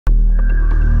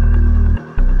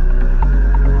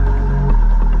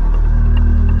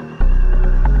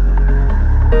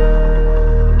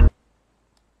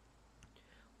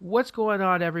what's going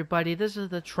on, everybody? This is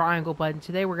the triangle button.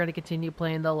 Today we're going to continue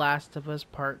playing The Last of Us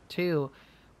Part 2.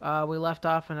 We left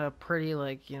off in a pretty,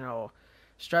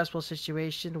 stressful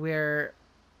situation where,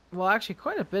 well, actually,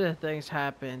 quite a bit of things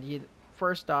happened.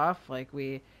 First off,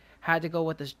 we had to go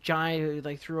with this giant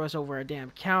who, threw us over a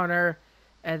damn counter.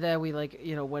 And then we,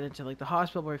 went into, the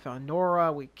hospital where we found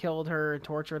Nora. We killed her and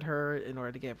tortured her in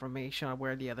order to get information on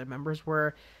where the other members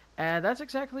were. And that's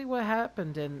exactly what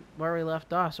happened and where we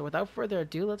left off. So without further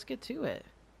ado, let's get to it.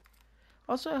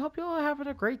 Also, I hope you all are having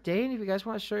a great day. And if you guys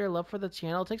want to show your love for the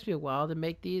channel, it takes me a while to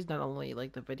make these, not only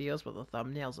like the videos, but the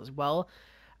thumbnails as well.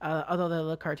 Although they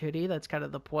look cartoony, that's kind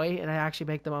of the point. And I actually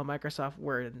make them on Microsoft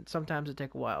Word, and sometimes it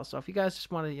take a while. So if you guys just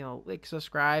want to,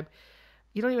 subscribe,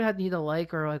 you don't even have to need to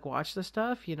like or watch the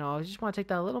stuff. You just want to take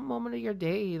that little moment of your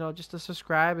day, just to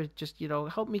subscribe and just,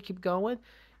 help me keep going.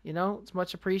 It's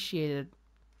much appreciated.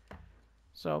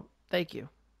 So thank you,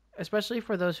 especially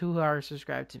for those who are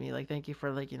subscribed to me. Thank you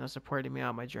for supporting me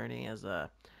on my journey as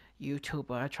a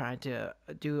YouTuber trying to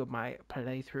do my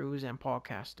playthroughs and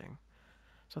podcasting.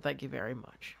 So thank you very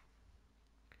much.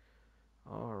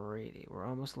 Alrighty, we're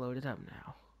almost loaded up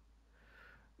now.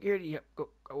 Giddy up, go,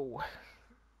 go.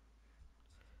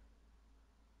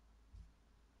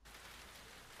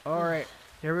 Alright,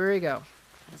 here we go.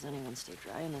 How does anyone stay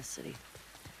dry in this city?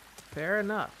 Fair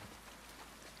enough.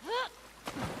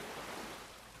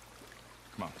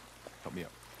 Come on, help me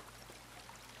up.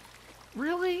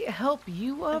 Really? Help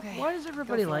you up? Okay, Why does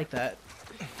everybody like that?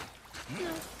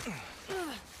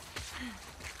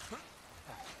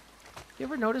 You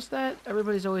ever notice that?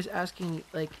 Everybody's always asking,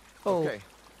 oh, Okay.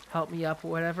 help me up or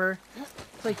whatever.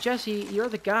 It's like, Jesse, you're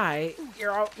the guy.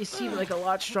 You seem like a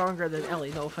lot stronger than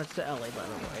Ellie. No offense to Ellie, by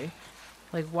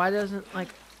the way. Why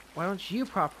don't you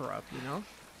prop her up,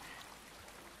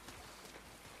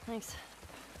 Thanks.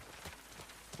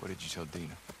 What did you tell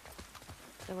Dina?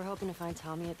 They were hoping to find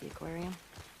Tommy at the aquarium.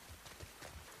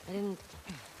 I didn't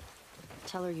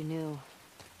tell her you knew.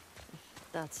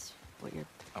 That's what you're...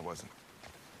 I wasn't.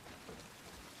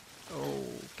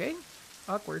 Okay.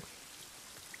 Awkward.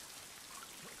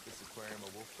 This aquarium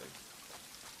a wolf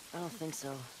face? I don't think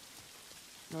so.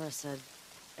 Nora said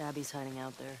Abby's hiding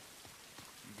out there.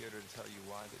 You get her to tell you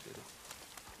why they did it?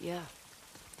 Yeah.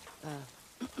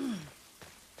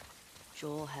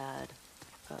 Joel had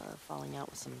falling out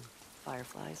with some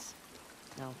fireflies.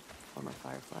 No, former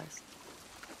fireflies.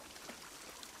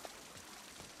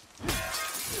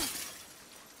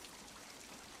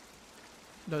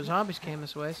 Those zombies came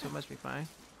this way, so it must be fine.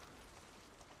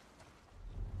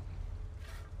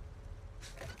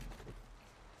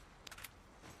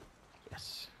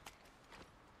 Yes.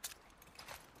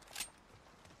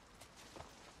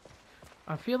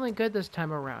 I'm feeling good this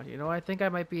time around. I think I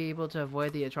might be able to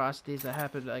avoid the atrocities that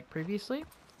happened previously.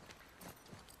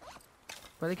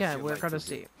 But again, we're gonna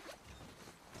see.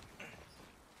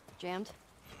 Jammed?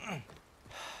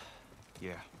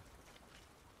 Yeah.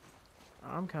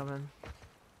 I'm coming.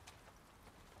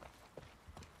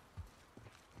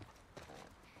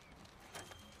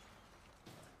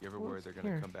 You ever worried they're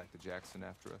gonna come back to Jackson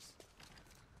after us?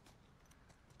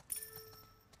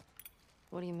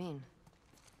 What do you mean?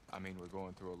 I mean, we're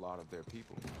going through a lot of their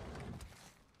people.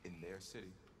 In their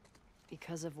city.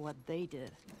 Because of what they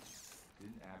did.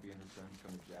 Didn't Abby and her friends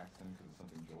come to Jackson because of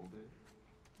something Joel did?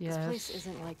 Yes. This place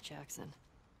isn't like Jackson.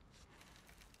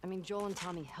 I mean, Joel and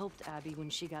Tommy helped Abby when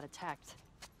she got attacked.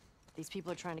 These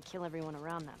people are trying to kill everyone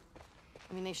around them.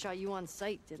 I mean, they shot you on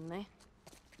sight, didn't they?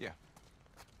 Yeah.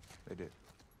 They did.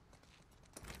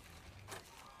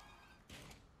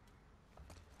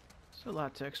 There's a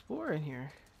lot to explore in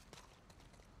here.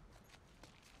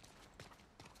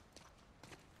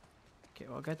 Okay,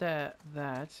 well, I'll get that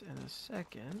in a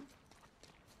second.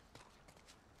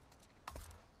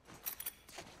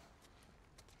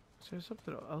 Is there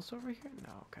something else over here?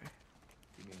 No, okay.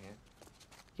 Give me a hand.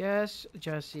 Yes,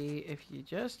 Jesse, if you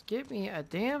just give me a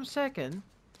damn second.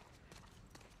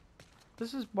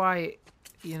 This is why,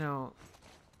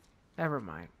 never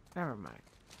mind. Never mind.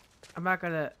 I'm not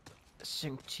gonna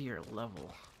sink to your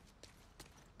level.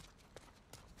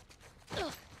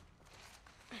 How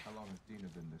long has Dina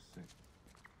been this sick?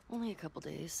 Only a couple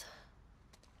days.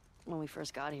 When we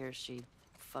first got here, she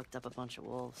fucked up a bunch of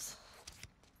wolves.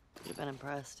 You'd have been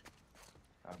impressed.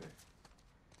 I bet.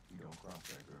 You don't cross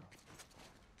that girl.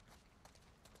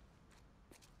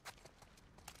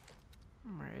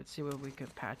 Alright, let's see what we can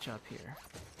patch up here.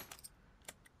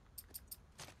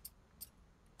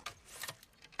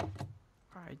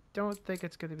 I don't think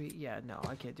it's gonna be... Yeah, no,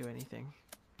 I can't do anything.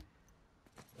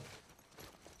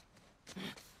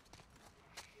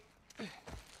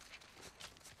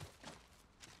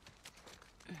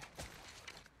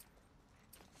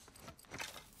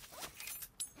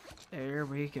 There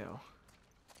we go.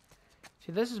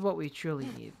 See, this is what we truly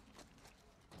need.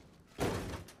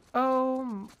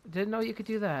 Oh, didn't know you could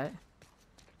do that.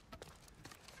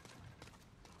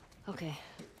 Okay.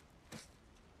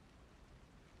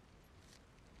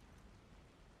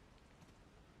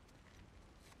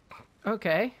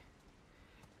 Okay.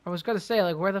 I was gonna say,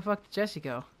 like, where the fuck did Jesse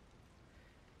go?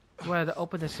 I wanted to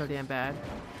open this so damn bad.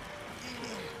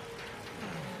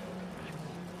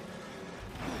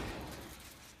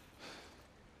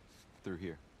 Through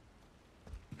here.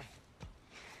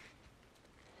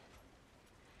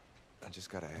 I just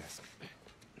gotta ask.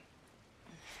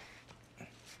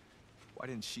 Why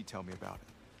didn't she tell me about it?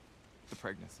 The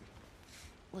pregnancy.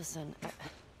 Listen,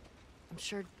 I'm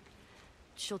sure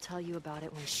she'll tell you about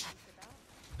it when she...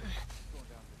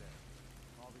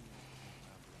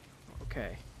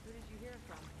 Okay. Who did you hear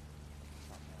from?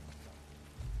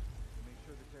 Make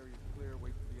sure this area is clear,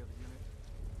 wait for the other unit.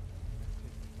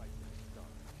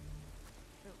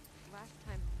 So, last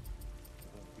time...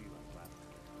 It won't be like last time.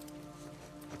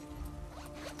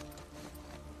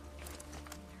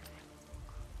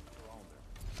 We're all there.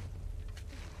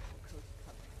 Coast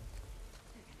cover.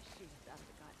 They're gonna shoot us out of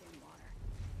the goddamn water.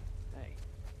 Hey,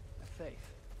 have faith.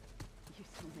 You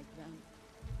sound like them.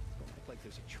 Don't act like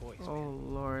there's a choice, Oh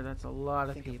man. lord, that's a lot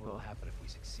of Think of what'll people. happen if we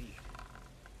succeed.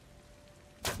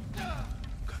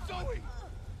 Zoe!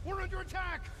 We're under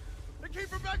attack! They came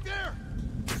from back there!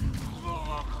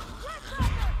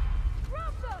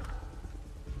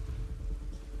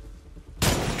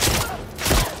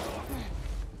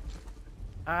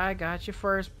 I got you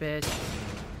first, bitch.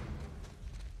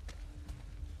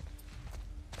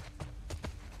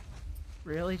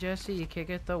 Really, Jesse? You can't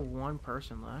get the one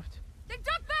person left? They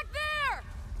ducked back there!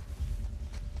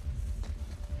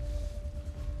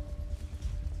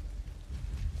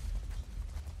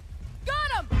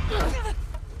 Got him!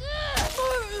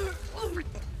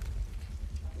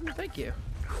 Thank you.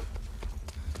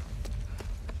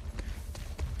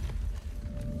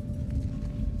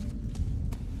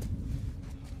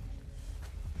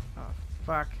 Oh,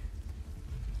 fuck.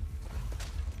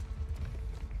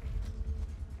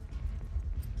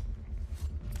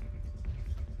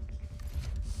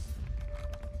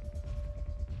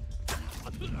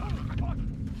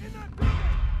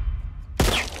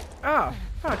 Oh,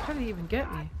 fuck, how did he even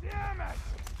get me? Damn it!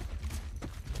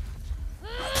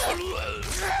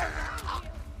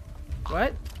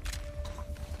 What?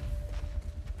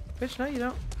 Bitch, no you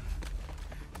don't.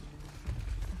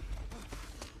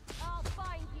 I'll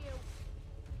find you.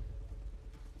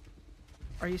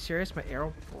 Are you serious? My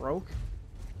arrow broke?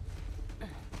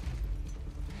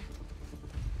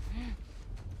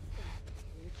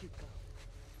 Where'd you go?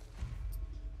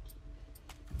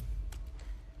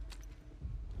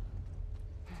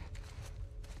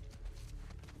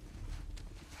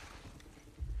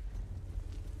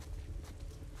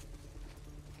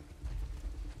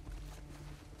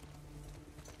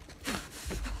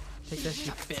 Take this,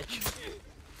 you bitch.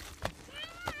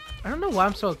 I don't know why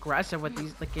I'm so aggressive with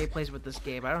the gameplays with this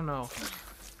game. I don't know.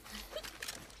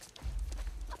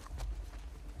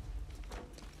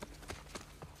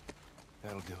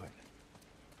 That'll do it.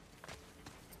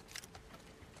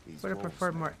 These Would have wolves,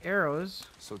 preferred man, more arrows.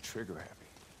 so trigger happy.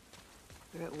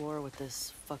 They're at war with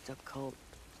this fucked up cult.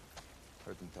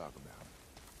 Heard them talk about it.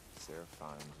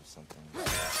 Seraphimes or something.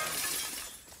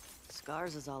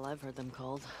 Scars is all I've heard them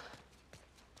called.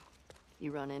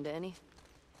 You run into any?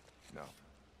 No.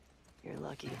 You're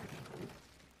lucky.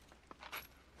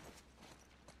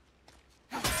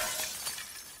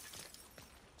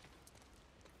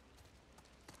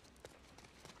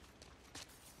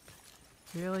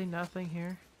 Really? Nothing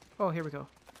here? Oh, here we go.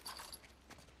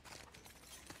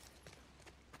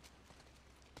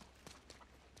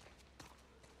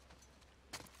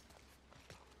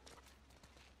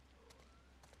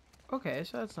 Okay,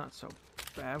 so that's not so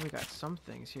bad. We got some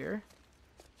things here.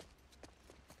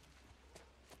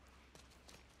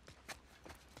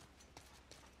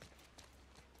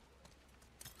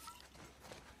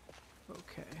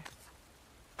 Okay.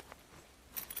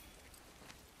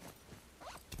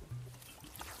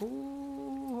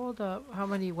 Ooh, hold up. How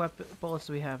many bullets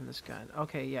do we have in this gun?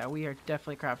 Okay, yeah, we are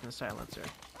definitely crafting a silencer.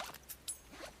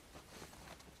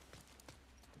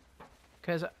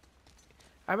 Because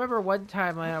I remember one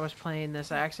time when I was playing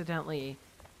this, I accidentally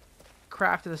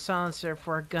crafted a silencer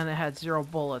for a gun that had 0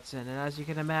 bullets in, and as you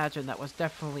can imagine, that was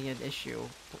definitely an issue.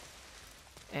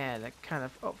 And it kind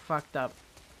of fucked up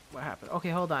what happened. Okay,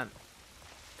 hold on.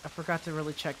 I forgot to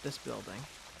really check this building.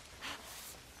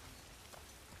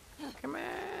 Come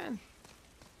on.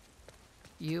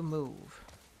 You move.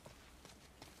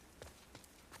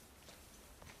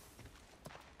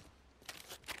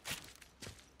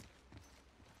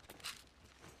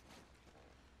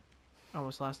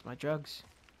 Almost lost my drugs.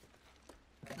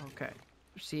 Okay.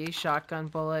 See, shotgun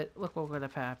bullet. Look what would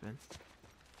have happened.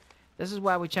 This is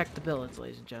why we check the billets,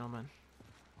 ladies and gentlemen.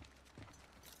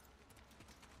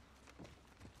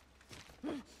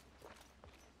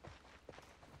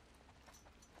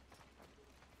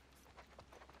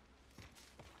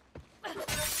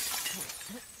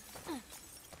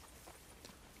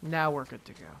 Now we're good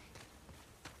to go.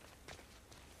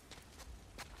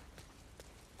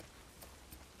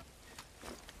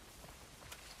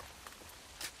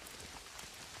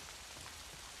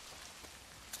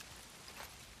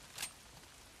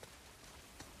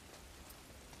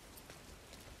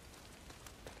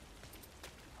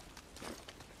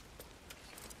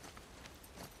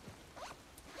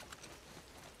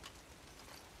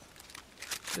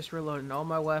 Just reloading all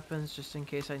my weapons just in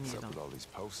case I need What's up them. with all these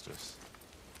posters?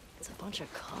 It's a bunch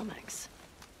of comics.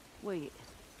 Wait,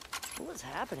 what was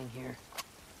happening here?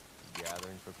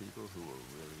 Gathering for people who were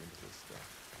really into this stuff.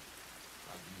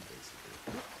 Like you,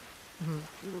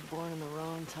 basically. You were born in the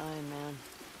wrong time, man.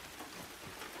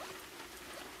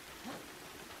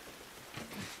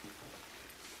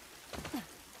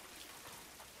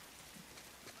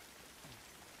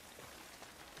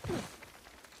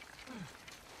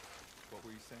 What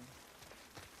were you saying?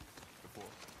 Before?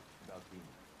 About Beanie.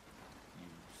 You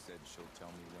said she'll tell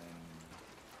me when...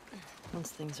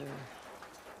 Once things are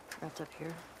wrapped up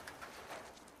here.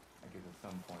 I guess at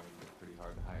some point it was pretty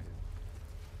hard to hide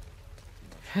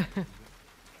it.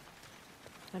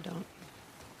 I don't.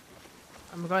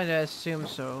 I'm going to assume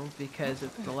so because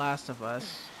it's The Last of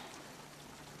Us.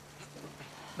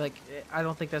 Like, I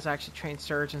don't think there's actually trained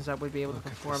surgeons that would be able to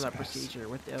perform that procedure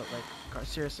without, like,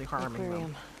 seriously harming them.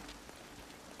 Aquarium.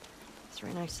 It's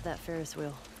right next to that Ferris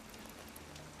wheel.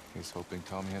 He's hoping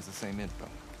Tommy has the same info.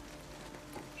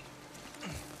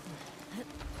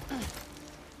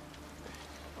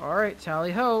 All right,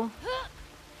 tally ho.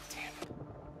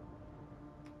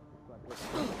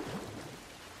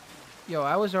 Yo,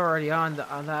 I was already on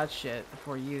that shit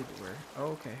before you were.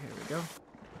 Okay, here we go.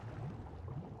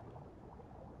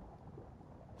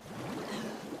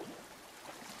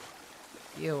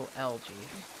 Yo, algae.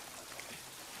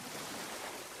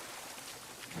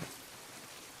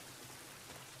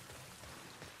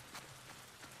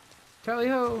 Tally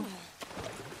ho.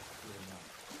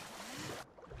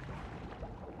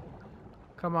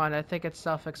 Come on, I think it's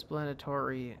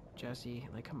self-explanatory, Jesse.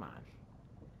 Like, come on.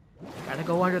 Gotta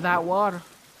go under that water.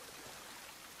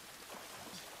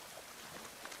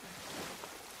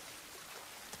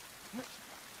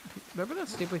 Remember that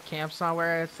stupid camp song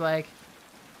where it's like,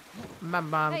 my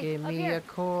mom Hey, gave up me here. a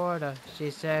quarter.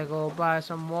 She said go buy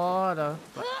some water.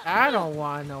 But I don't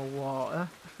want no water.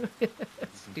 You can get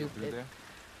through Stupid. there?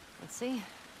 Let's see.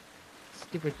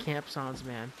 Stupid camp songs,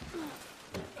 man.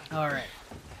 Alright.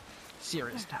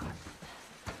 Serious time.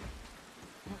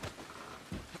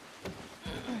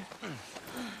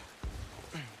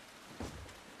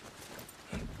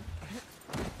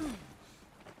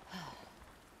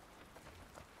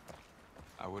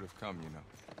 I would have come, you know.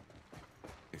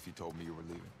 If you told me you were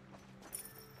leaving.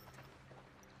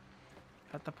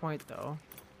 At the point, though.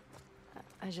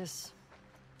 I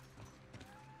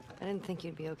didn't think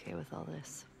you'd be okay with all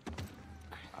this.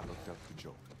 I looked up to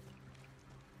Joel.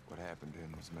 What happened to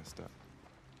him was messed up.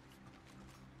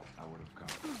 I would have come.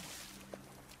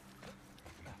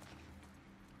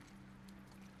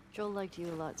 Joel liked you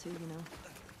a lot too, you know.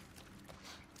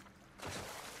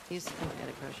 He used to think I had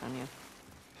a crush on you.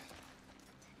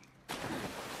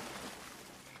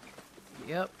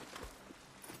 Yep.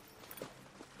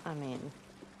 I mean,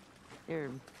 you're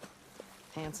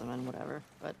handsome and whatever,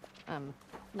 but I'm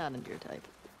not into your type.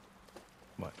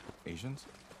 What? Asians?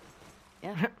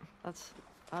 Yeah, that's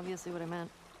obviously what I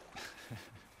meant.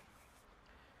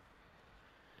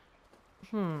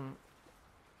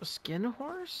 A skin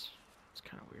horse? It's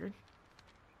kind of weird.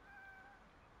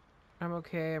 I'm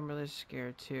okay. I'm really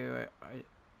scared too. I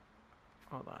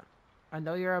hold on. I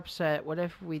know you're upset. What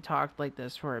if we talked like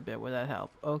this for a bit? Would that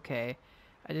help? Okay.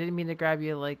 I didn't mean to grab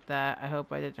you like that. I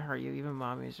hope I didn't hurt you. Even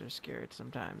mommies are scared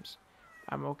sometimes.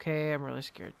 I'm okay. I'm really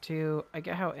scared too. I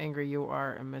get how angry you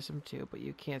are and miss him too, but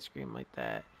you can't scream like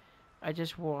that. I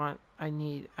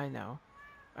know.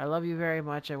 I love you very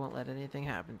much. I won't let anything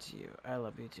happen to you. I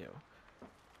love you too.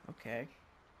 Okay.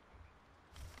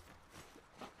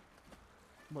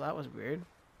 Well, that was weird.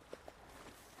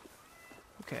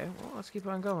 Okay, well, let's keep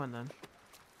on going then.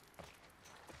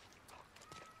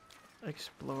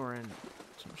 Exploring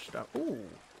some stuff. Ooh.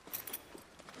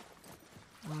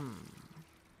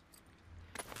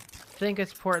 Think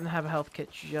it's important to have a health kit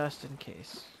just in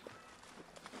case.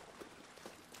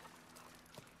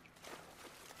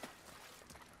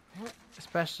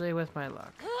 Especially with my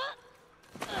luck.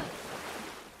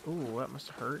 Ooh, that must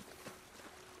hurt.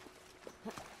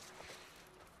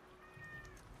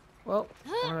 Well,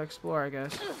 I'm gonna explore, I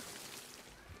guess.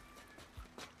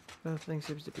 The thing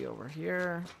seems to be over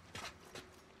here.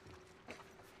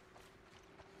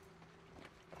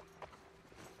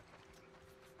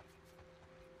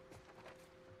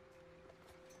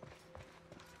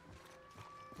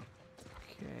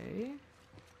 Okay.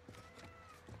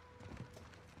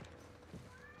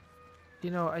 You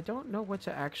know, I don't know what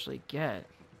to actually get.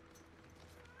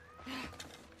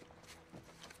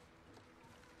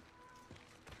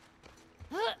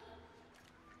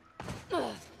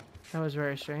 That was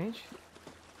very strange.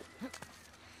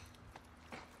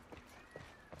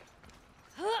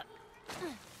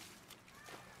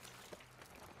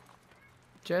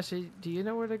 Jesse, do you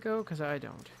know where to go? Because I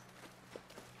don't.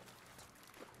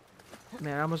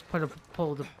 Man, I almost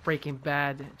pulled a Breaking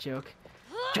Bad joke.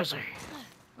 Jesse!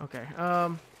 Okay,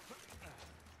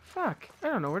 fuck. I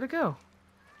don't know where to go.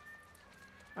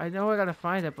 I know I gotta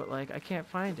find it, but, like, I can't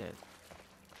find it.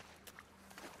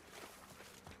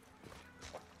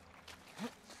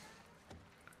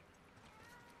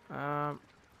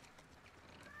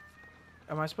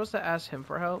 Am I supposed to ask him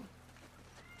for help?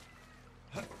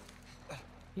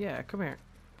 Yeah, come here.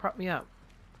 Prop me up.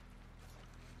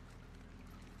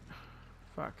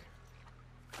 Fuck.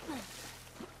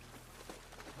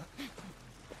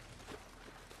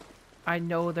 I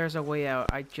know there's a way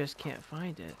out, I just can't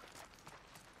find it.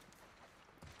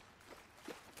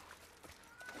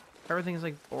 Everything's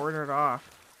like bordered off.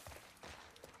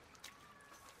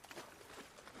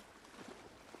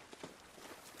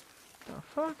 The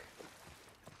fuck?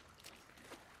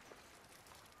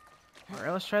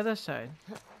 Alright, let's try this side.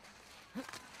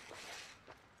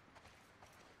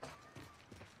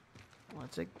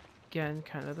 Once again,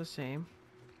 kind of the same.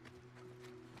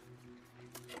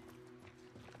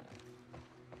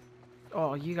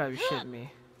 Oh, you gotta be shitting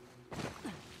me.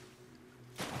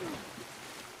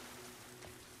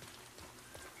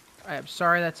 I am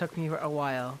sorry that took me a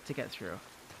while to get through.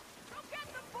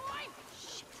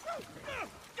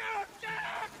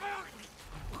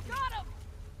 Got him!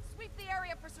 Sweep the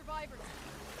area for survivors.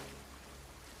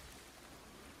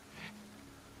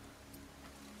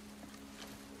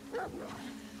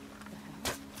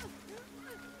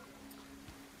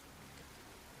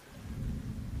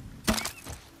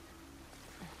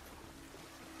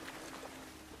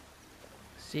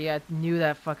 See, I knew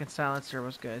that fucking silencer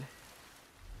was good.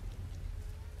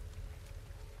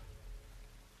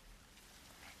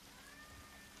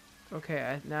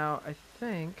 Okay, now I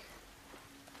think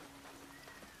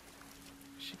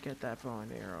I should get that bow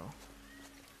and arrow.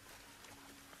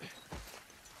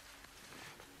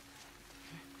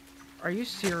 Are you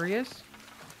serious?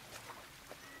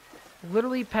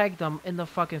 Literally pegged him in the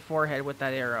fucking forehead with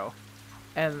that arrow,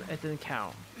 and it didn't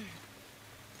count.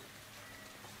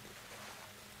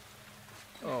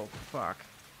 Oh, fuck.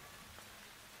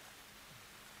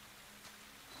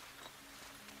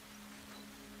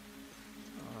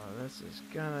 Oh, this is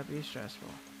gonna be stressful.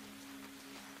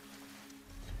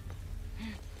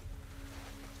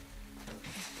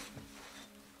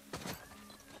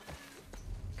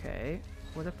 Okay,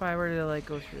 what if I were to, like,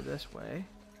 go through this way?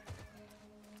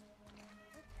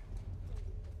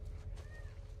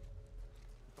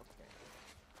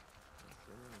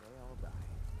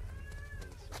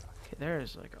 Okay,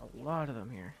 there's, like, a lot of them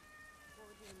here.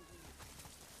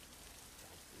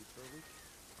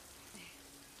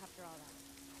 After all that.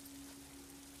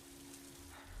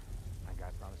 My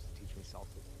guy promised to teach me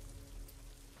salsa.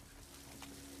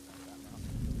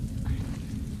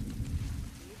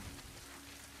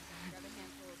 Grab a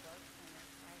handful of bugs,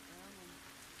 find a quiet room, and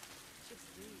just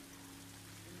leave.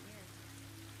 In here.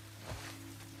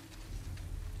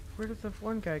 Where did the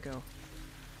one guy go?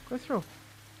 Go throw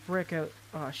brick out.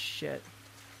 Oh, shit.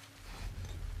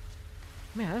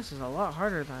 Man, this is a lot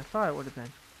harder than I thought it would have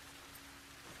been.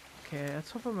 Okay, let's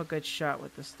hope I'm a good shot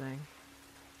with this thing.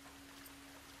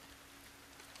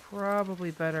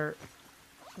 Probably better...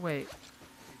 Wait.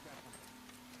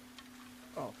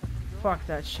 Oh, fuck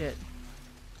that shit.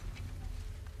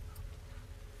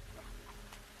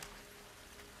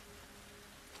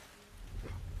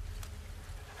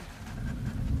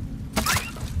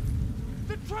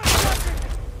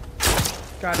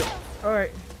 Got it.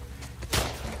 Alright.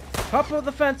 Hop over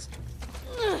the fence!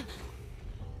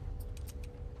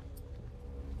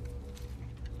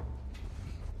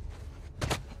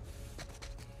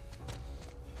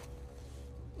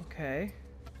 Okay.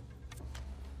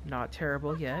 Not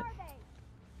terrible yet.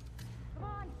 Come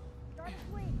on, start to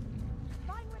sweep.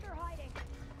 Find where they're hiding.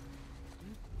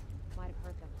 Might have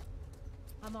hurt them.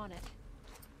 I'm on it.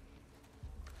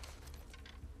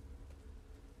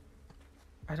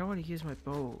 I don't want to use my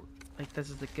bow. Like, this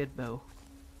is the good bow.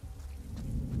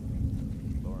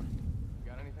 Laura,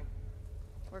 you got anything?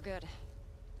 We're good.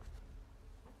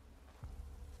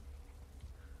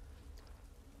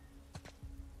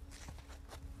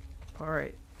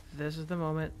 Alright, this is the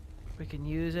moment. We can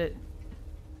use it.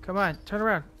 Come on, turn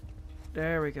around.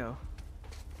 There we go.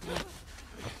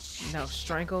 Now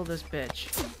strangle this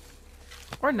bitch.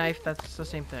 Or knife, that's the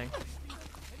same thing.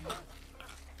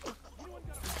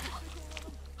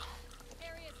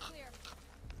 Area's clear.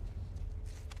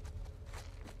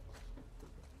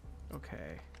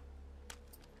 Okay.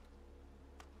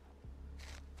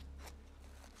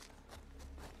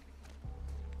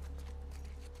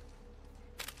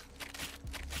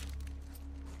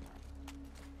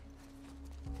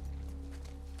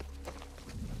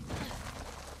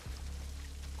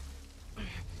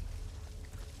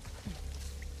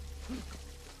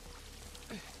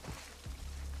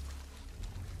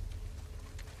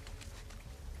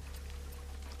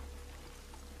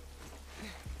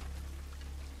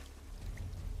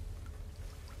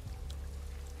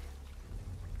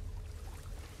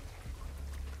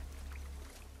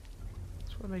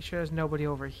 Just want to make sure there's nobody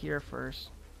over here first.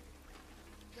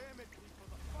 Damn it, people.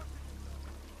 The fuck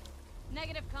is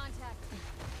Negative contact.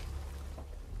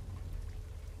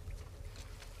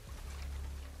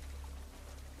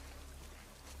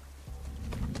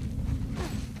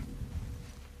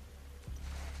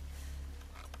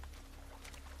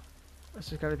 This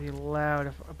has got to be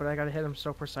loud, but I got to hit him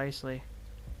so precisely.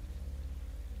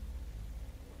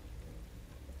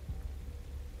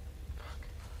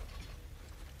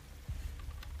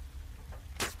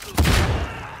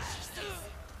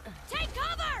 Take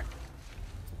cover!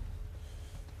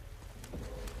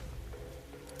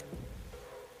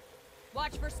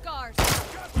 Watch for scars.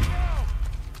 got me now?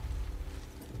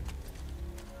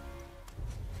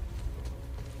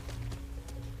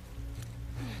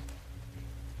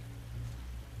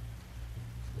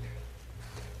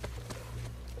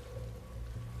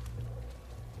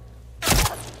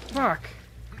 Fuck!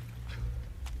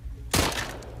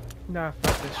 Nah,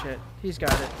 fuck this shit. He's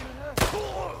got it.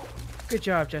 Good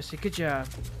job, Jesse. Good job.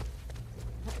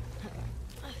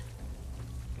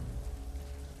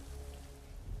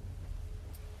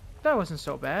 That wasn't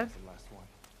so bad. The last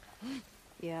one.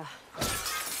 Yeah. This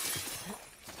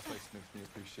place makes me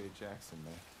appreciate Jackson,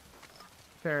 man.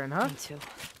 Fair Me enough. too.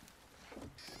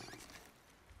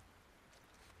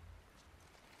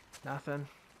 Nothing.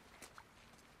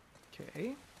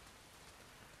 Okay.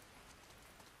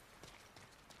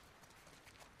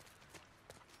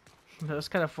 That was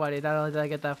kind of funny. Not only did I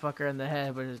get that fucker in the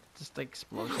head, but it just like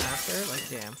explosion after.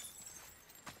 Like, damn.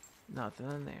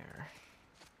 Nothing in there.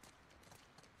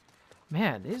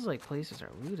 Man, these like places are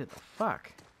looted the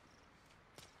fuck.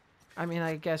 I mean,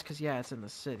 I guess because yeah, it's in the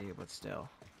city, but still.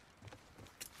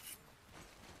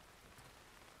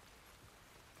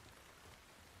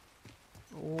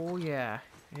 Oh yeah,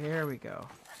 here we go.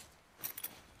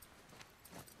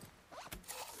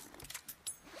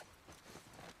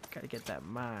 Gotta get that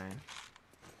mine.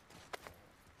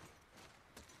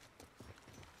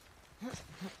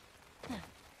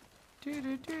 Do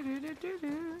do do do do do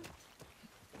do.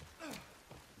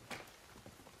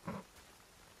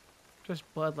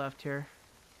 Just blood left here.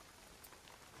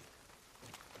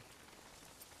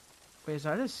 Wait, is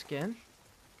that his skin?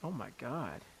 Oh my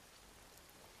god.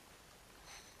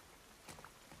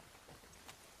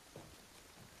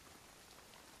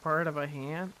 Part of a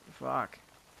hand? Fuck.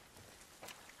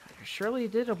 Surely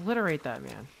did obliterate that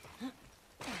man.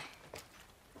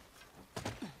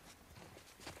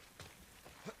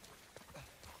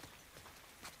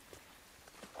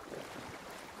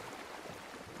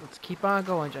 Let's keep on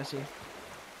going, Jesse.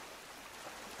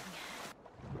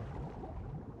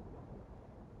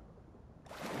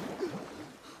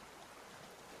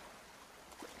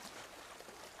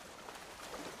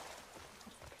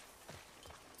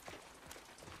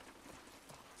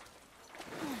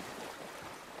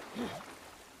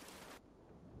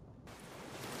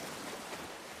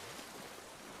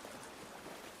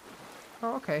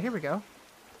 Oh, okay, here we go.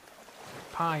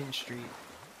 Pine Street.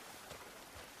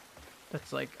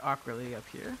 That's like awkwardly up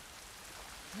here.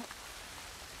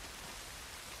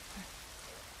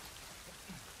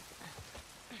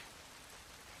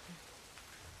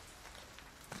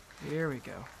 Here we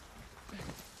go.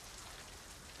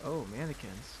 Oh,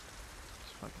 mannequins.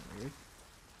 It's fucking weird.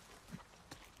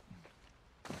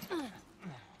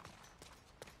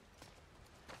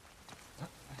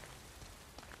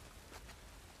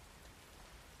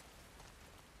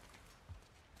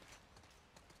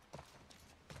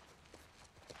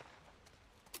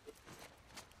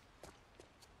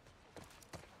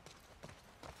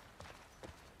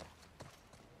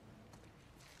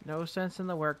 No sense in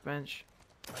the workbench.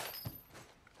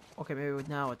 Okay, maybe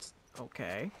now it's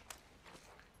okay.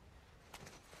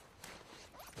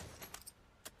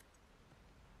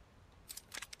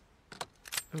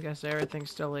 I guess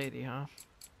everything's still 80, huh?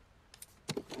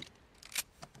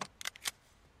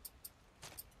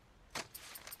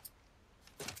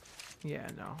 Yeah,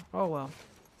 no. Oh well.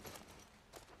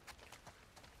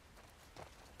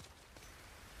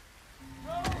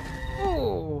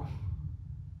 Oh!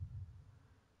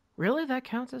 Really? That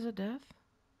counts as a death?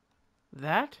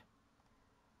 That?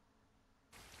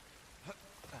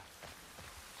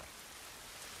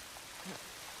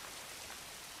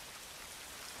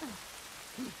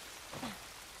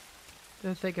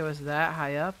 Didn't think it was that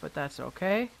high up, but that's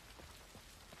okay.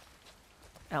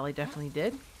 Ellie definitely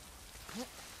did.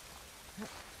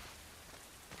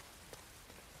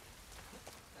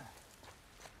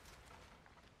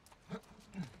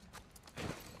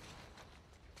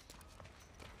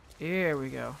 Here we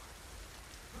go.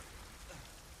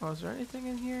 Oh, is there anything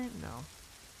in here? No.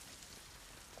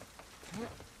 I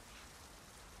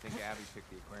think Abby picked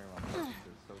the aquarium on purpose because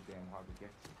it's so damn hard to get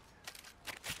to.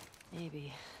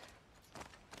 Maybe.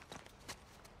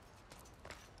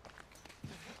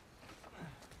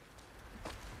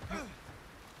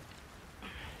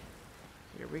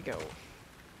 Here we go.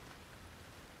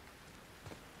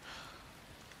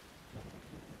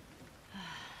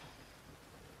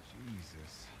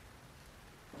 Jesus.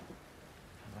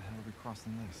 How the hell are we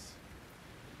crossing this?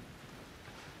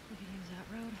 We could use that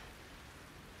road.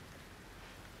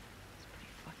 It's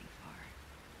pretty fucking far.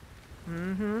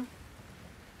 Mm-hmm.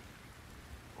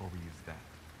 Or we use that.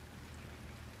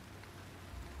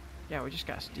 Yeah, we just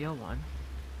gotta steal one.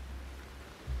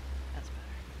 That's better.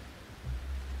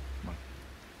 Come on.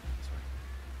 This way.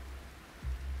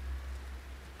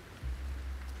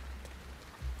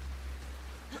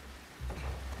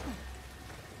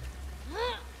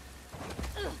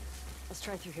 Let's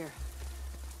try through here.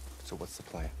 So what's the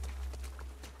plan?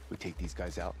 We take these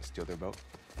guys out and steal their boat?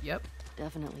 Yep.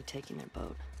 Definitely taking their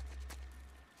boat.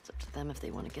 It's up to them if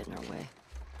they want to get in our way.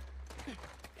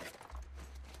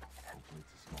 Hopefully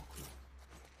it's a small crew.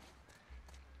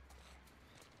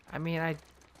 I mean,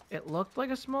 it looked like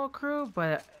a small crew,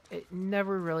 but it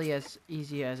never really as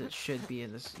easy as it should be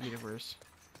in this universe.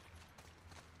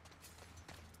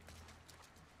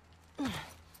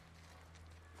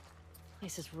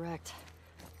 Place is wrecked.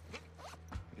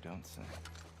 You don't say.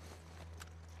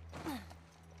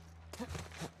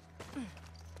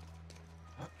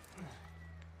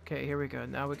 Okay, here we go.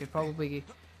 Now we could probably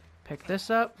pick this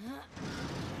up.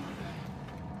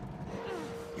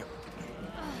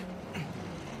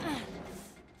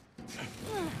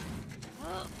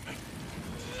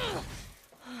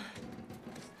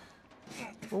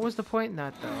 What was the point in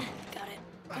that, though? Got it.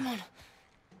 Come on.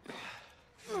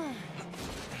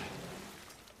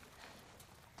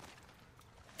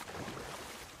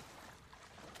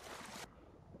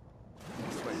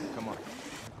 This way, come on.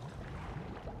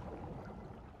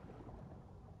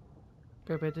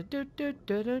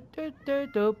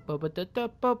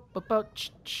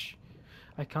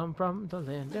 I come from the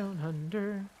land down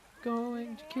under,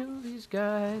 going to kill these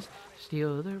guys,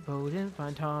 steal their boat and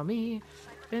find Tommy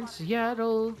in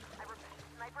Seattle.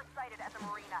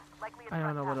 I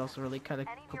don't know what else to really kind of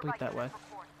complete that with.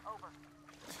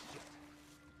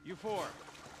 You four,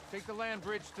 take the land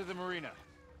bridge to the marina.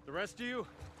 The rest of you, you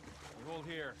hold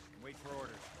here and wait for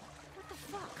orders. What the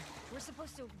fuck? We're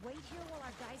supposed to wait here while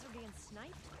our guys are getting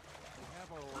sniped? We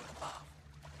have our orders.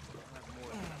 We don't have more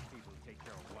than enough people to take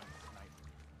care of one sniper.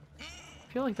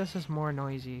 I feel like this is more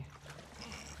noisy.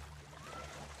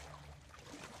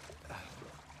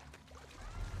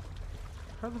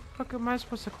 How the fuck am I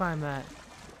supposed to climb that?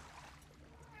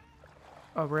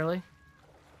 Oh, really?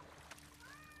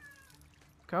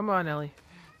 Come on, Ellie.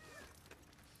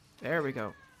 There we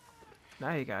go.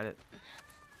 Now you got it.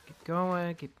 Keep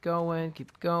going, keep going,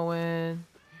 keep going.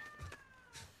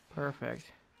 Perfect.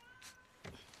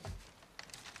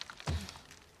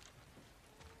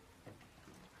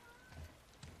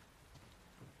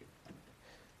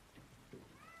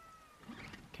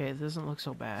 Okay, it doesn't look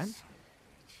so bad.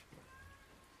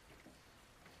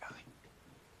 Ellie.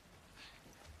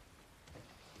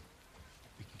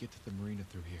 We can get to the marina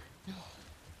through here. No,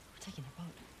 we're taking a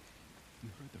boat. You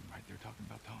heard them, right? They're talking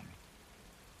about Tommy.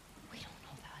 We don't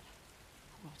know that.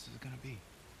 Who else is it gonna be?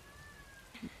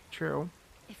 True.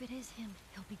 If it is him,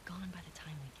 he'll be gone by the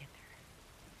time we get there.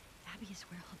 Abby is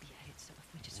where he'll be headed, so if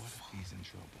we just What if follow, he's in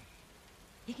trouble?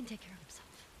 he can take care of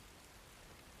himself.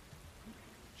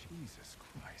 Jesus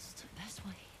Christ. The best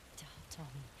way to help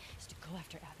Tommy is to go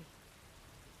after Abby.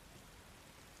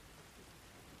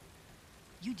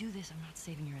 You do this, I'm not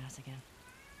saving your ass again.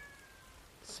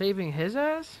 Saving his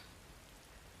ass?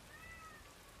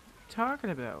 What are you talking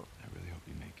about? I really hope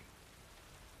you make it.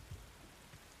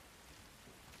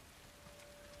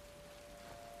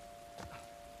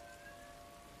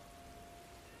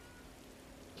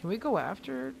 Can we go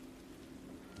after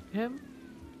him?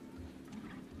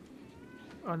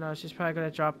 Oh no, she's probably gonna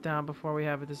drop down before we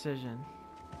have a decision.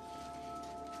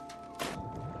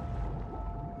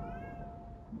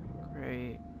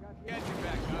 Great. Got the engine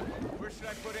back, huh? Where should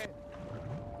I put it?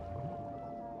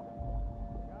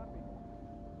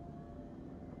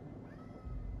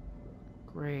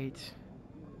 Great.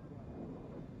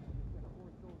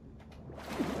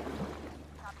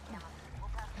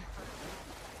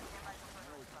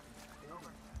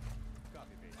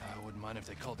 I wouldn't mind if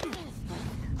they called you.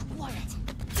 Quiet.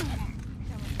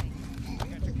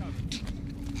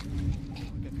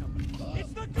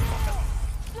 It's the girl!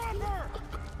 Drop her!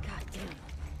 God damn.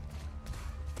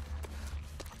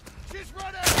 She's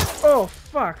running! Oh,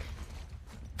 fuck.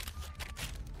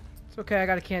 It's okay, I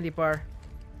got a candy bar.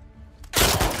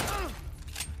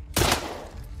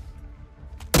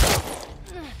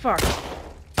 Fuck.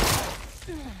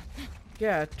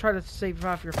 Yeah, try to save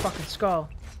off your fucking skull.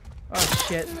 Oh,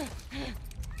 shit.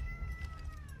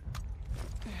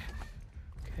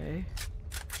 Okay.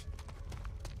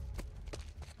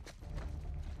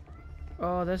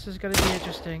 Oh, this is gonna be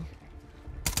interesting.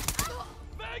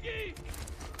 Maggie!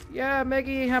 Yeah,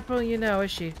 Maggie ain't happy, you know,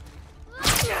 is she?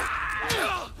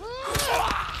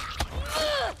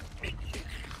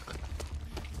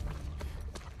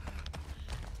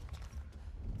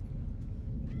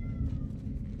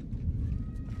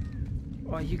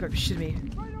 Oh, you gotta shit me.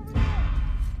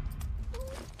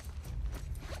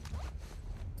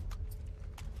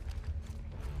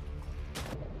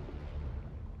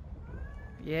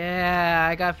 Yeah,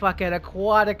 I got fucking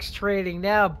aquatics training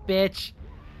now, bitch.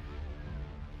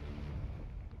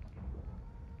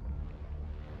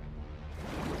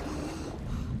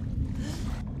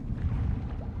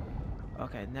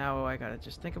 Okay, now I gotta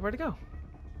just think of where to go.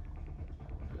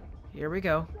 Here we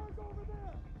go.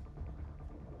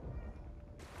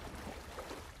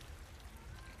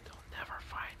 They'll never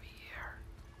find me here.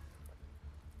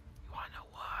 You wanna know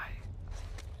why?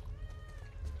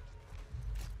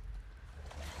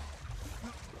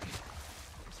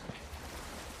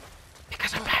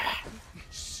 Because I'm Batman.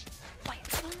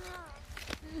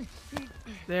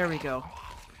 There we go.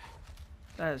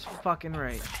 That is fucking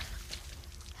right.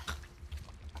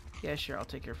 Yeah, sure, I'll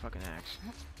take your fucking axe.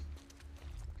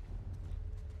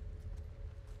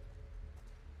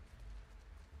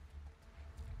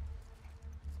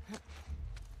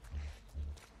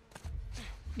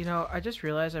 You know, I just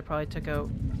realized I probably took out...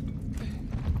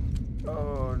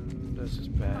 Oh, this is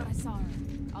bad. I saw her.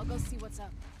 I'll go see what's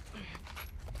up.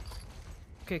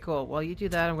 Okay, cool. While you do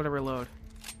that, I'm gonna reload.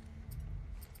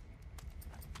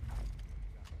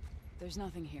 There's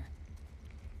nothing here.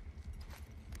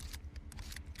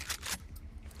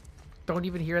 Don't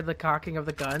even hear the cocking of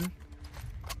the gun.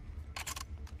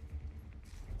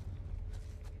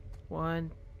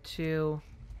 1, 2,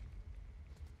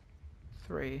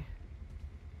 3.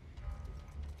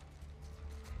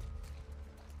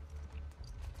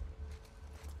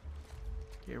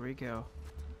 Here we go.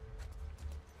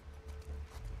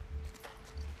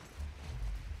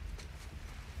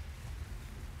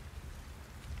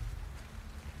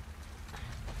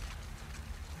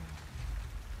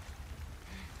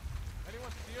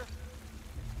 Anyone see her?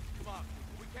 Come on,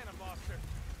 we can't have lost her.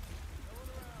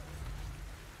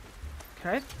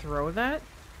 Can I throw that?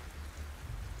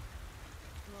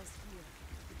 Who else here?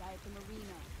 The guy at the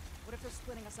marina. What if they're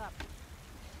splitting us up?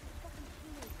 Fucking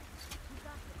teenagers. Who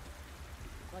got them?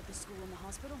 Like the school and the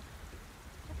hospital?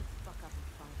 Shut the fuck up and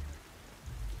find her.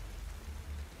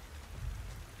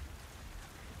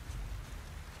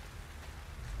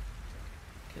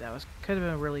 Okay, that was could have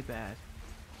been really bad.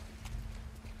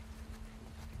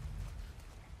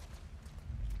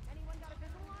 Anyone got a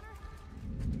visual on her?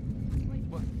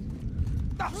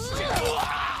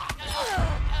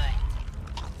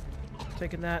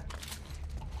 Taking that.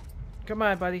 Come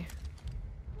on, buddy.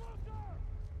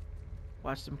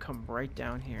 Watch them come right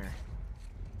down here.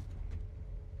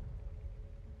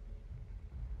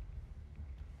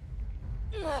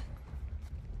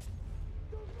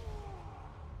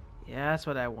 Yeah, that's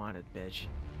what I wanted, bitch.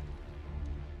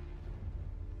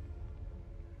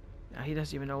 Now he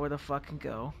doesn't even know where to fucking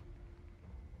go.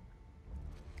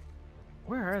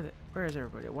 Where are they? Where is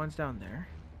everybody? One's down there.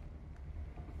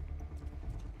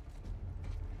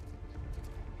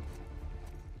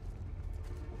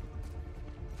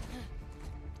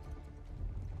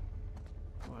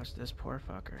 Watch this poor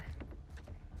fucker.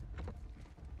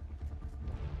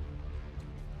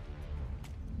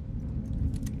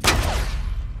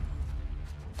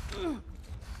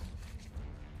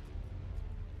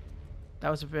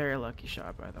 That was a very lucky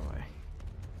shot, by the way.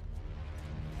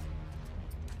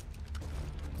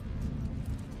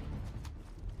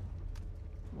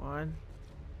 One.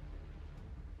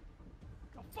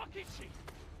 The fuck is she?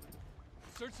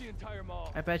 Search the entire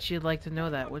mall. I bet you'd like to know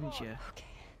that, wouldn't you? Okay,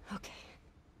 okay.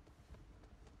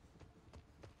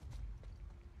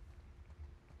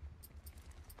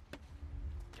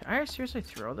 Can I seriously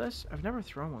throw this? I've never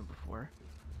thrown one before.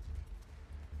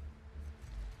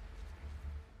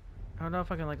 I don't know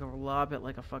if I can like lob it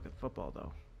like a fucking football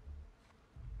though.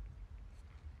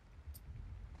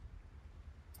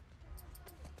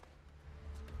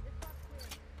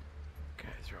 Okay,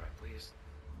 throw it, please.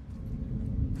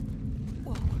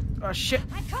 Whoa. Oh shit!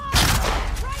 I caught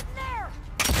it! Right there!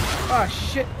 Oh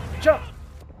shit! Jump!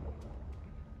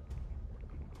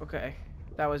 Okay,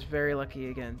 that was very lucky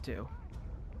again too.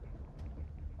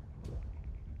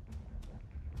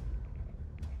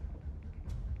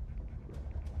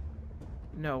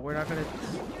 No, we're not gonna...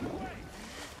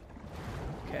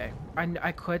 Okay.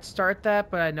 I could start that,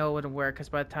 but I know it wouldn't work, because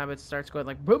by the time it starts going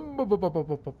like boom, boom, boom, boom, boom,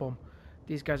 boom, boom, boom,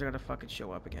 these guys are gonna fucking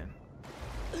show up again.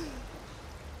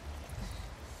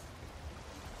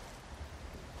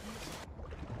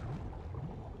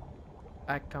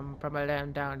 I come from a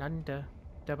land down under.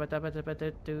 Dubba dubba dubba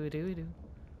doo doo doo doo.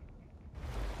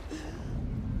 Hey,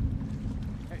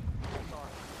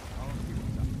 sorry. I'll see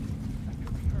what's up. That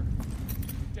could be her.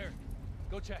 Derek,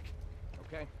 go check.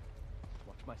 Okay.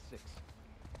 Watch my 6.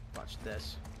 Watch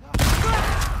this.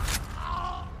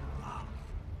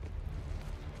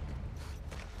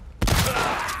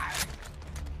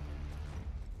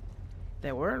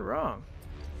 They weren't wrong.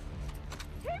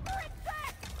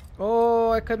 Oh,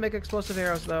 I could make explosive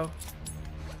arrows though.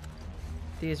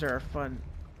 These are a fun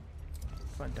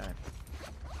time.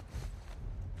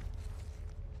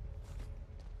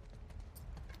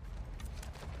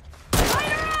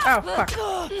 Oh fuck!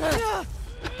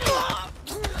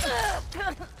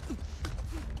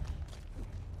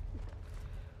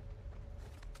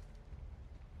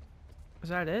 Is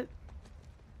that it?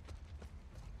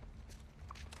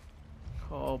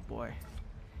 Oh boy.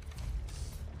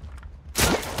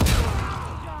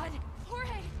 God!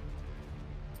 Jorge!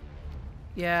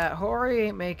 Yeah, Hori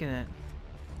ain't making it.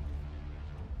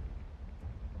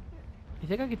 You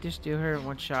think I could just do her in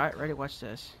one shot? Ready? Watch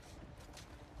this.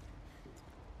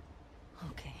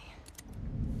 Okay.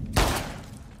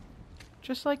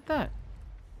 Just like that.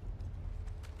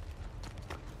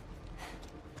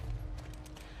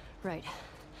 Right.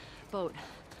 Boat.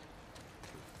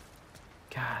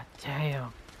 God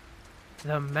damn.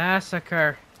 The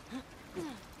massacre.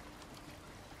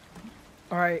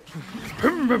 Alright.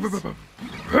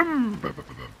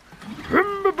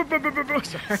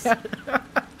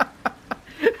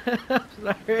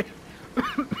 Sorry.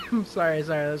 Sorry,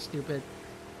 that's stupid.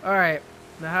 Alright.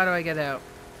 Now how do I get out?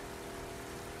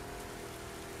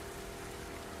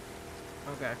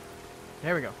 Okay.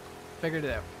 Here we go. Figured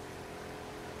it out.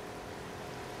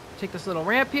 Take this little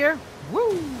ramp here.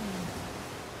 Woo!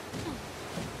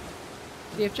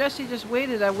 See, if Jesse just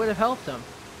waited, I would have helped him.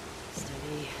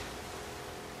 Steady.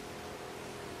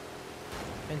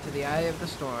 Into the eye of the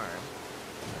storm.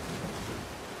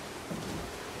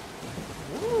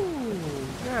 Woo!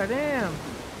 Goddamn!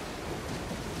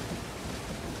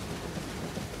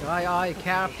 Aye, aye,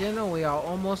 Captain. We are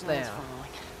almost No one's there.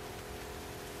 following.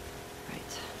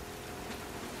 Right.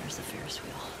 There's the Ferris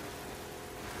wheel.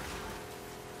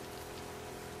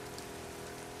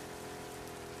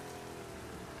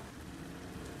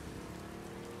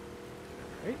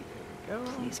 Right, here we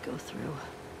go. Please go through.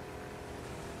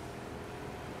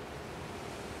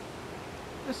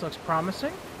 This looks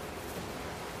promising.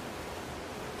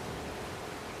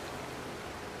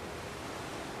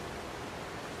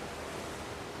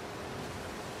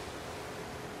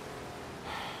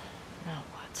 Now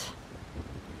what?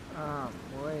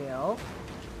 Well.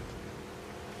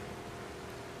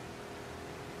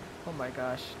 Oh my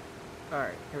gosh.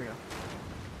 Alright, here we go.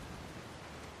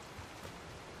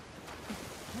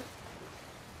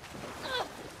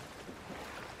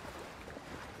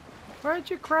 Why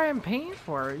did you cry in pain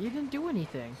for? You didn't do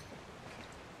anything.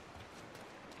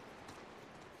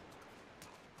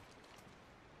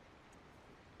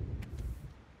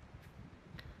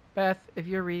 Beth, if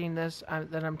you're reading this,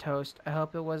 then I'm toast. I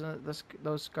hope it wasn't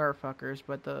those scar fuckers,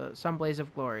 but some blaze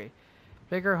of glory.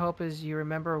 Bigger hope is you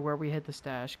remember where we hid the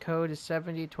stash. Code is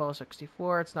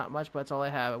 701264. It's not much, but it's all I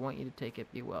have. I want you to take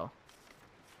it. Be well.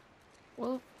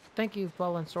 Well, Thank you,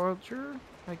 fallen soldier,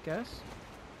 I guess.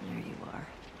 There you are.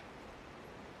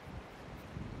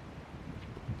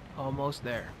 Almost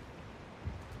there.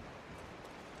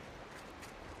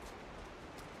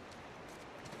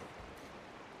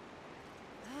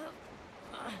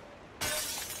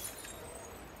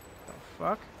 The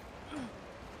fuck?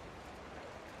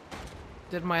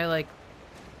 Did my, like,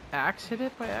 axe hit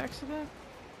it by accident?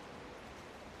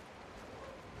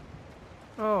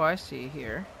 Oh, I see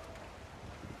here.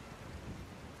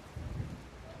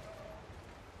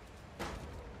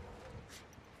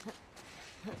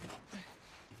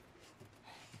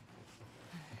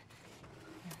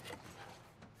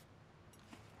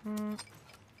 Hmm.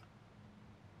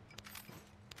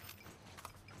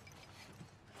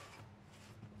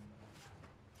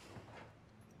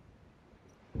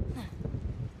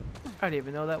 I didn't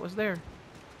even know that was there.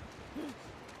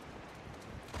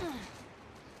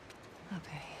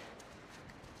 Okay.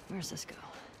 Where's this go?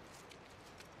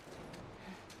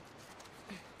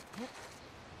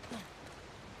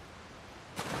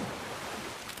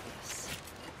 Yes.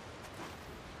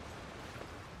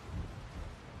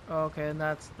 Okay, and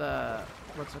that's the,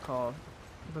 what's it called?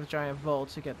 The giant vault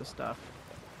to get the stuff.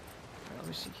 Alright, let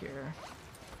me see here.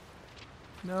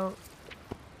 No.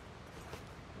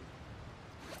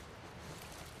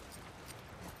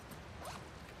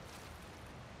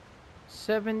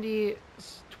 $70,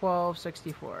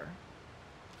 $12.64.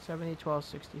 $70,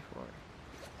 $12.64.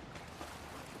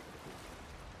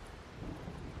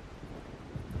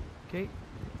 Okay.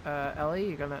 Ellie,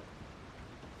 you're gonna...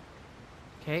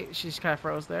 Okay, she's kind of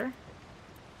froze there.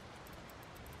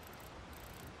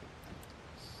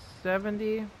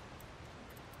 70,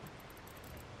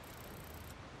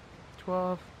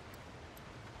 12,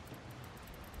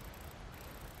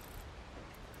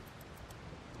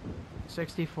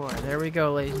 64. There we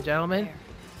go, ladies and gentlemen. There.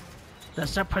 The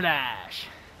surprise.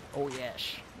 Oh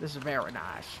yes, this is very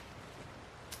nice.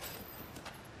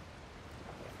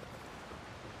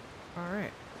 All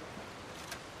right.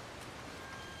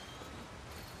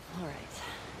 All right.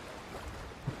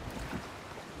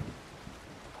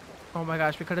 Oh my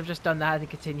gosh, we could have just done that and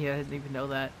continued. I didn't even know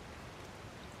that.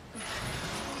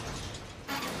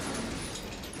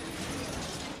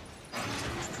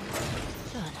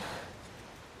 Done.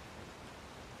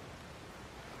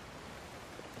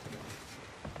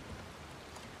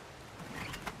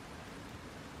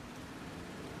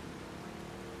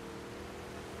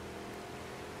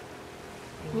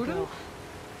 Here we Voodoo? go.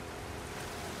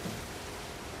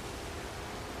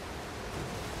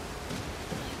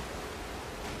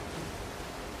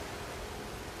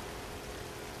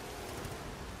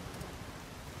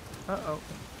 Uh-oh.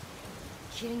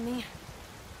 Kidding me?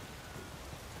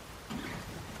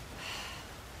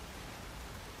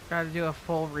 Gotta do a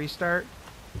full restart.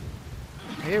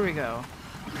 Here we go.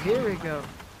 Here we go.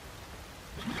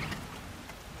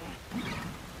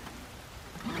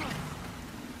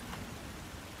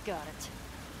 Got it.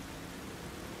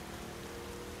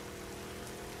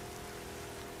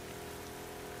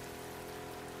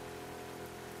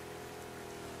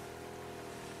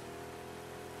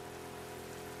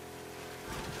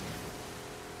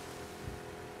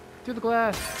 Through the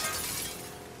glass.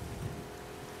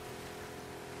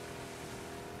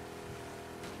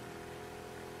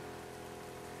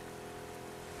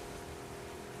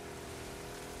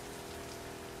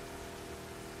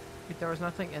 Wait, there was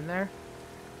nothing in there?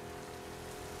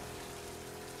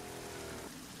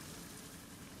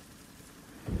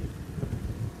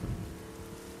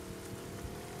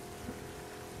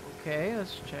 Okay,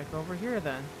 let's check over here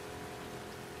then.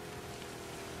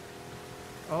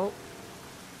 Oh.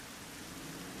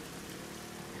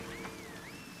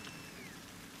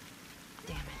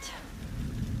 Damn it.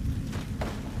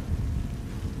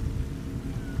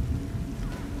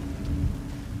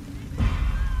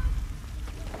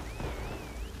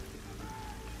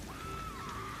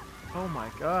 Oh my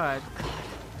god.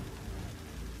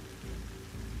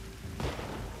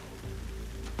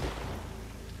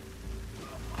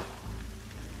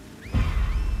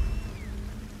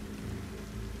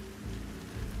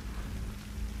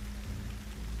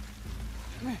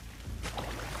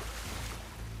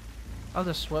 I'll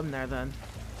just swim there then.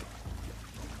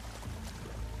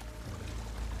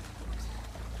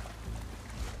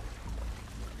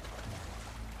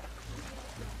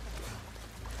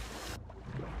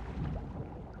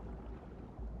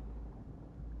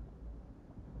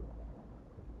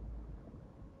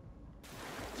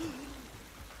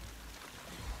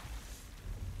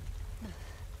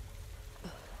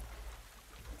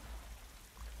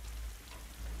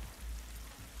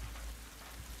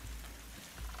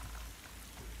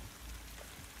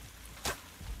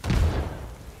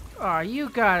 Oh, you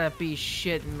gotta be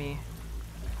shitting me.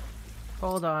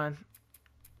 Hold on.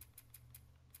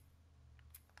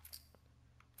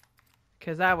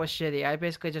 Because that was shitty. I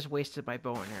basically just wasted my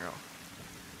bow and arrow.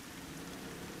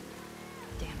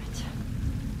 Damn it.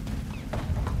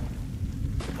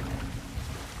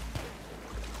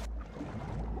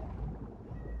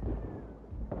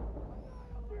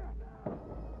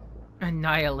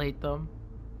 Annihilate them.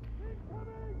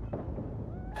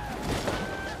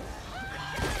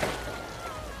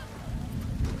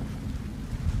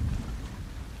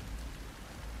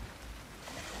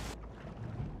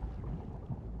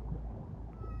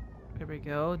 There we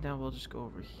go. Now we'll just go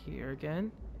over here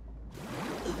again.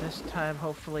 This time,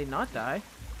 hopefully not die.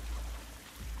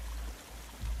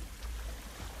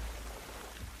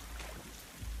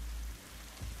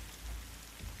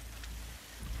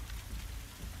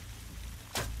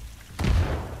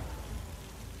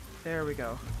 There we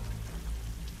go.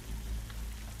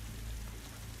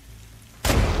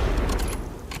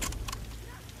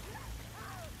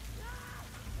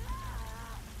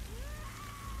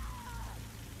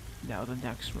 Now the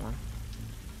next one.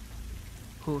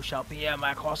 Who shall be at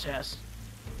my crosshairs?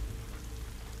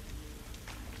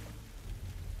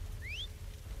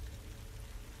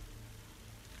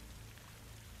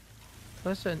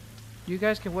 Listen, you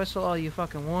guys can whistle all you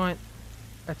fucking want.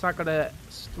 It's not gonna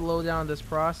slow down this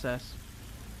process.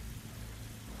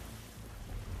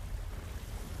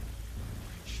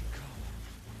 Where'd she go?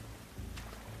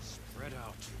 Spread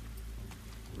out.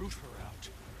 Root her out.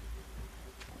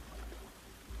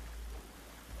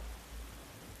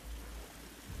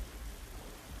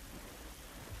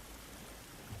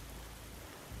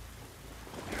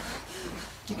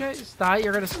 You guys thought you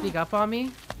were gonna sneak up on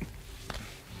me?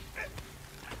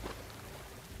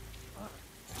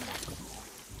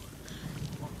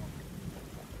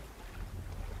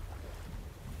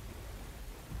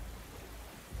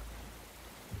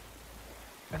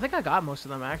 I think I got most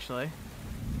of them actually.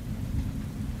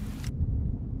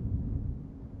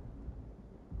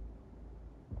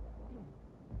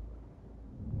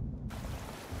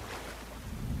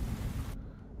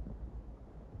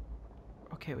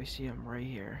 Okay, we see him right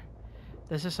here.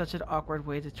 This is such an awkward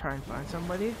way to try and find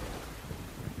somebody.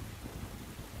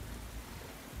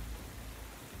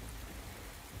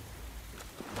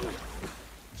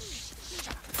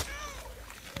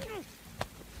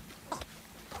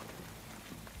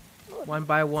 One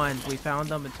by one, we found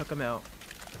them and took them out.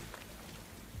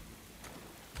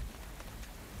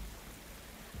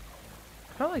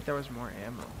 I felt like there was more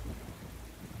ammo.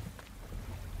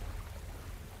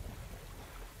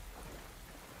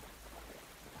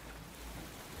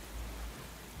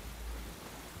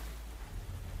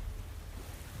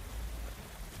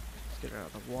 Let's get her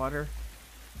out of the water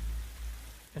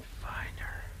and find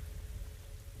her.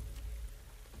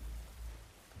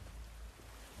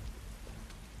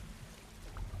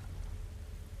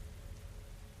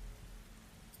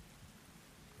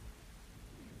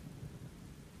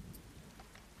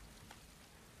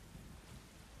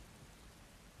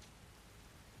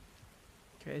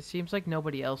 Okay, it seems like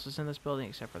nobody else is in this building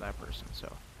except for that person,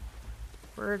 so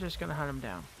we're just gonna hunt him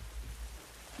down.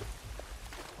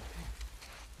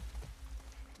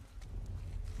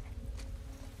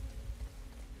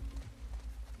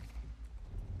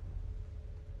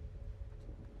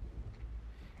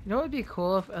 You know what would be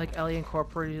cool if like Ellie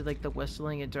incorporated like the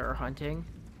whistling into her hunting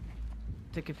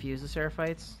to confuse the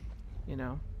Seraphites, you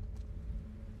know?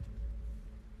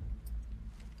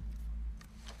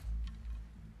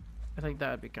 I think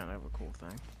that would be kind of a cool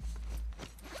thing.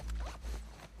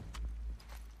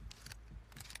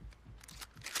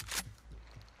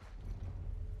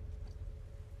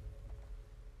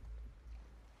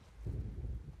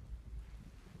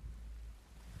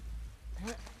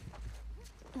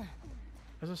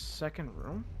 There's a second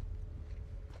room?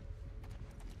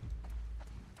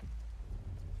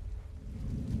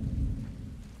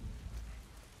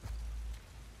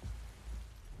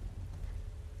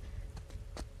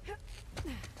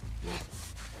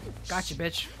 Gotcha,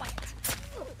 bitch.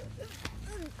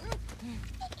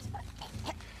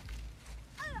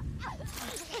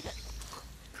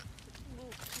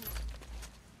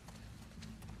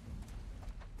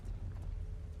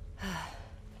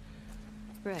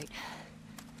 Right.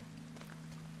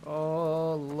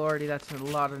 Oh, lordy, that's a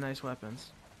lot of nice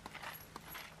weapons.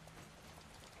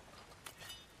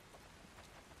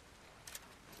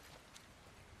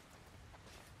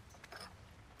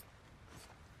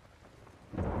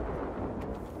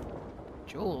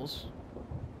 Jules?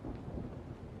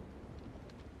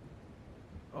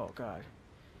 Oh, God.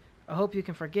 I hope you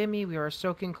can forgive me. We were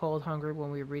soaking cold hungry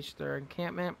when we reached their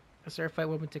encampment. A Seraphite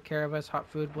woman took care of us, hot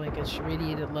food, blankets. She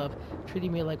radiated love,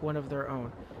 treating me like one of their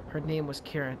own. Her name was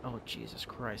Karen. Oh, Jesus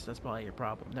Christ, that's probably your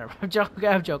problem. Never, I'm joking,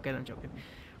 I'm joking, I'm joking.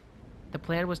 The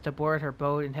plan was to board her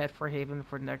boat and head for Haven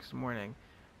for next morning.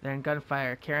 Then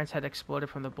gunfire. Karen's head exploded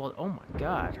from the bullet. Oh my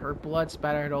god. Her blood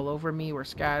spattered all over me, were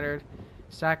scattered.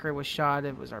 Zachary was shot.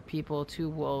 It was our people. 2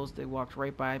 wolves. They walked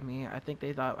right by me. I think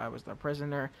they thought I was their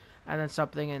prisoner. And then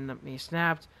something in me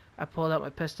snapped. I pulled out my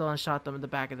pistol and shot them in the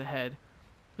back of the head.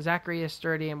 Zachary is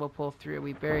sturdy and will pull through.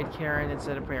 We buried Karen and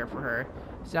said a prayer for her.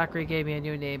 Zachary gave me a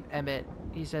new name, Emmett.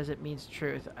 He says it means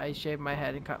truth. I shaved my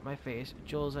head and cut my face.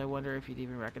 Jules, I wonder if you'd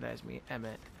even recognize me.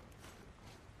 Emmett.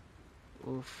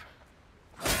 Oof.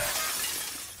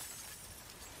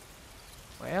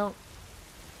 Well.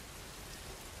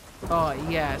 Oh,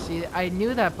 yeah. See, I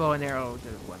knew that bow and arrow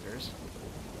did wonders.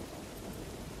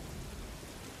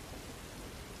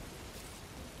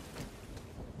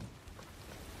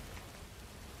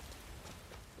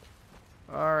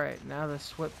 Alright, now the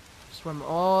swim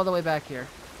all the way back here.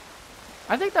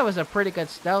 I think that was a pretty good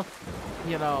stealth,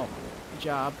 you know,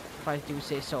 job, if I do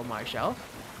say so myself.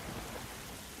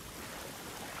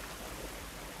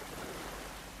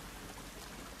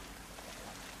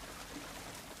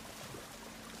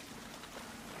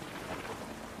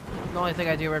 The only thing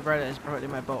I do regret is putting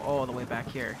my boat all the way back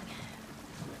here.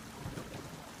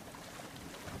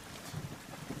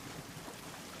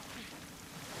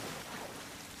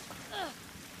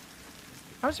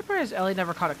 I'm surprised Ellie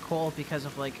never caught a cold because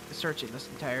of, like, searching this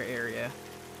entire area.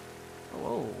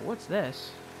 Whoa, what's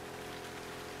this?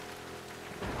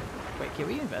 Wait, can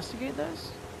we investigate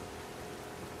this?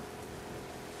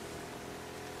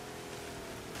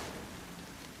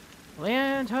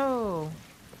 Land ho!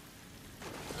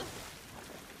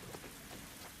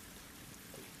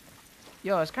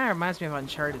 Yo, this kind of reminds me of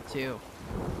Uncharted 2.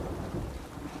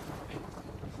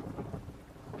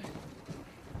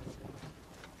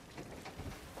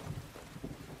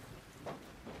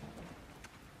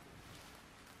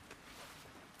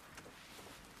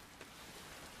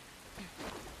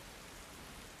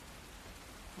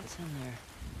 What's in there?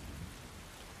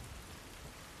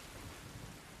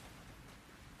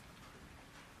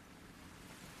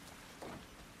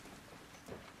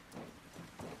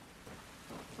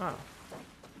 Oh.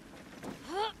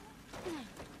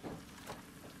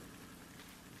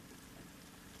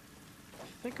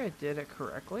 I think I did it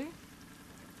correctly.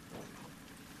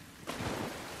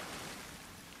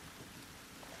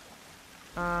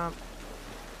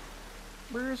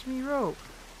 Where's me rope?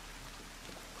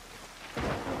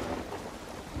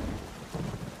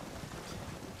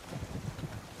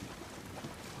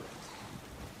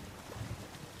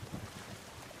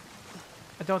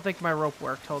 I don't think my rope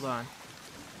worked. Hold on.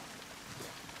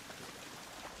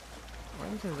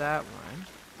 Went to that one.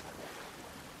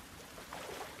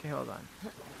 Okay, hold on.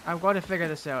 I'm going to figure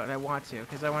this out, and I want to,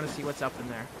 because I want to see what's up in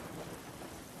there.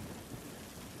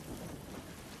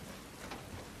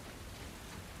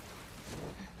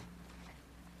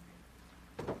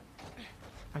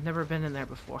 I've never been in there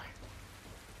before.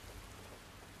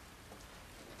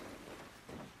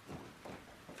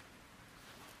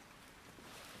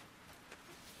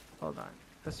 Hold on.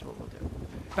 This is what we'll do.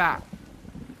 Bap.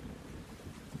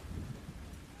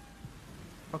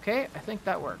 Okay, I think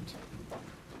that worked.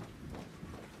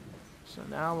 So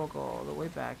now we'll go all the way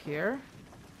back here.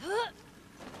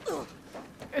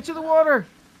 Into the water!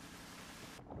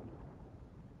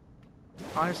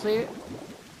 Honestly,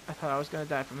 I thought I was gonna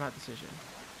die from that decision.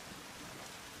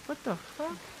 What the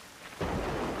fuck?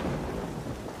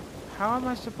 How am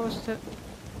I supposed to...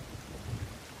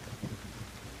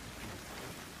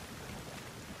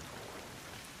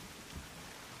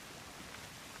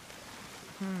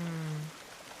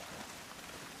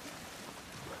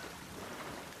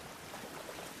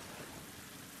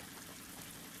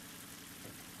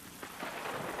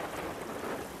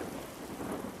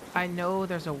 I know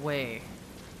there's a way.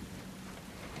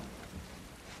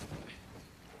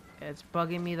 It's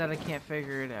bugging me that I can't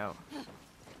figure it out.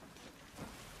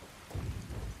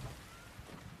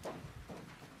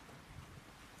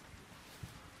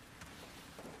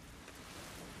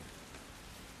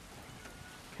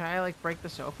 Can I, like, break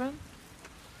this open?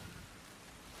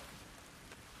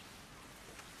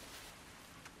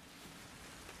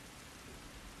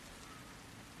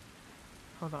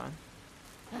 Hold on.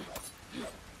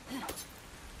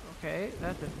 Okay,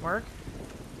 that didn't work.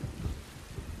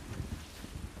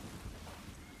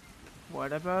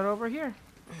 What about over here?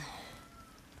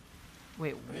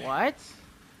 Wait, what?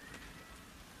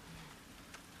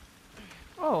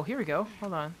 Oh, here we go.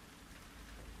 Hold on.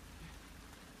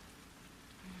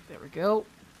 There we go.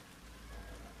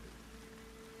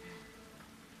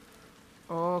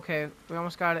 Okay, we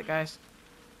almost got it, guys.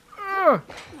 Ugh!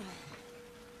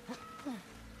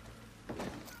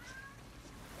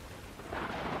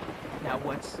 Now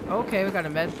what's... Okay, we got a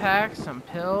med pack, some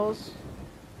pills.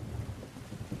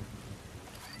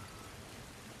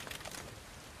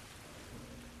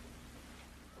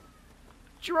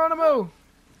 Geronimo!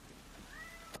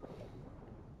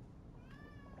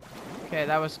 Okay,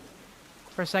 that was...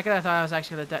 For a second, I thought I was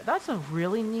actually gonna die. That's a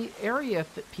really neat area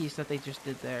piece that they just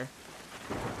did there.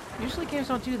 Usually games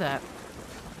don't do that.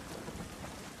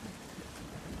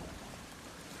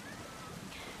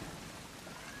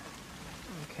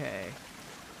 Okay.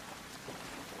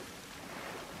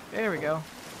 There we go.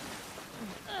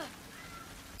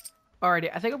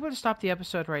 Alrighty, I think I'm going to stop the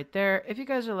episode right there. If you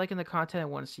guys are liking the content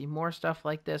and want to see more stuff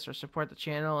like this or support the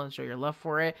channel and show your love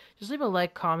for it, just leave a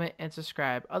like, comment, and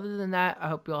subscribe. Other than that, I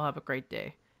hope you all have a great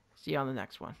day. See you on the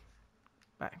next one.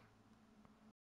 Bye.